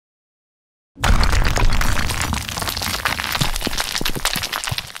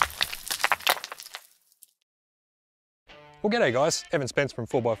Well, g'day guys, Evan Spence from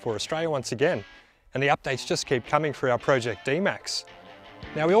 4x4 Australia once again, and the updates just keep coming for our Project D-Max.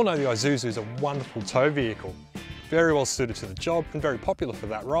 Now we all know the Isuzu is a wonderful tow vehicle, very well suited to the job and very popular for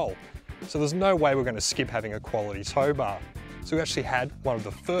that role. So there's no way we're going to skip having a quality tow bar. So we actually had one of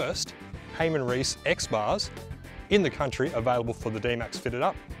the first Hayman Reese X bars in the country available for the D-Max fitted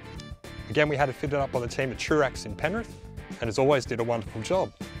up. Again, we had it fitted up by the team at Truax in Penrith, and as always did a wonderful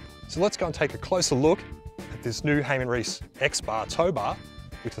job. So let's go and take a closer look at this new Hayman Reese X bar tow bar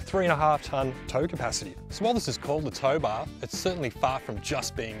with a 3.5 tonne tow capacity. So while this is called a tow bar, it's certainly far from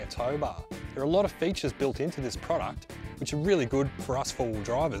just being a tow bar. There are a lot of features built into this product which are really good for us four-wheel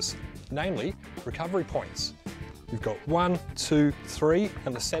drivers, namely recovery points. We've got 1, 2, 3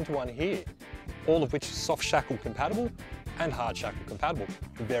 and the centre one here, all of which is soft shackle compatible and hard shackle compatible.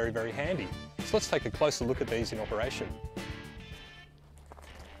 Very, very handy. So let's take a closer look at these in operation.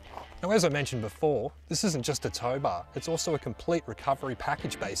 Now, as I mentioned before, this isn't just a tow bar, it's also a complete recovery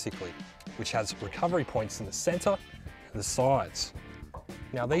package basically, which has recovery points in the centre and the sides.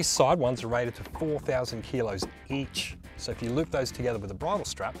 Now these side ones are rated to 4,000 kilos each, so if you loop those together with a bridle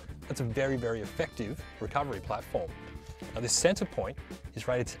strap, that's a very, very effective recovery platform. Now this centre point is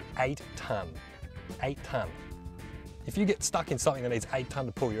rated to 8 tonne, 8 tonne. If you get stuck in something that needs 8 tonne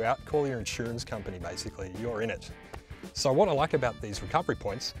to pull you out, call your insurance company basically, you're in it. So what I like about these recovery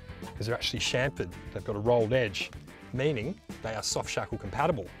points is they're actually chamfered. They've got a rolled edge, meaning they are soft shackle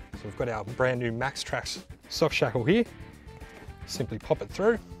compatible. So we've got our brand new Max Trax soft shackle here. Simply pop it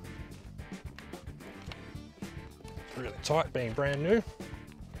through. Really tight, being brand new.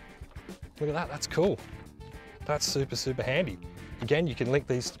 Look at that, that's cool. That's super, super handy. Again, you can link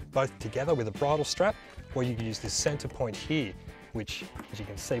these both together with a bridle strap, or you can use this center point here, which, as you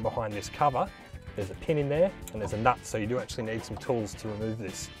can see behind this cover, there's a pin in there and there's a nut, so you do actually need some tools to remove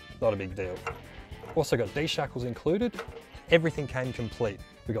this. Not a big deal. Also got D-shackles included. Everything came complete.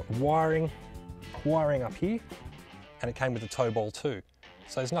 We've got wiring up here, and it came with a tow ball too.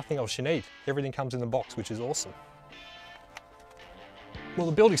 So there's nothing else you need. Everything comes in the box, which is awesome. Well,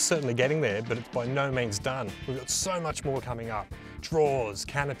 the build is certainly getting there, but it's by no means done. We've got so much more coming up. Drawers,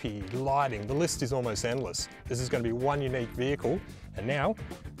 canopy, lighting, the list is almost endless. This is going to be one unique vehicle, and now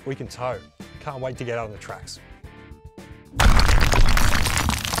we can tow. Can't wait to get out on the tracks.